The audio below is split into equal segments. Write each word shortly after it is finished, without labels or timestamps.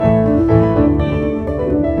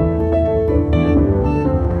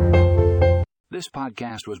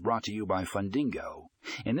podcast was brought to you by Fundingo.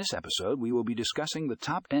 In this episode, we will be discussing the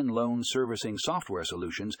top 10 loan servicing software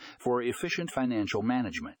solutions for efficient financial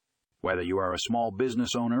management. Whether you are a small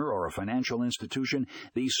business owner or a financial institution,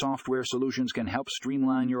 these software solutions can help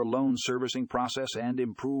streamline your loan servicing process and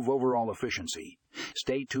improve overall efficiency.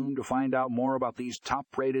 Stay tuned to find out more about these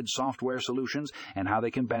top-rated software solutions and how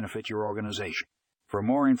they can benefit your organization. For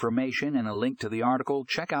more information and a link to the article,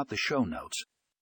 check out the show notes.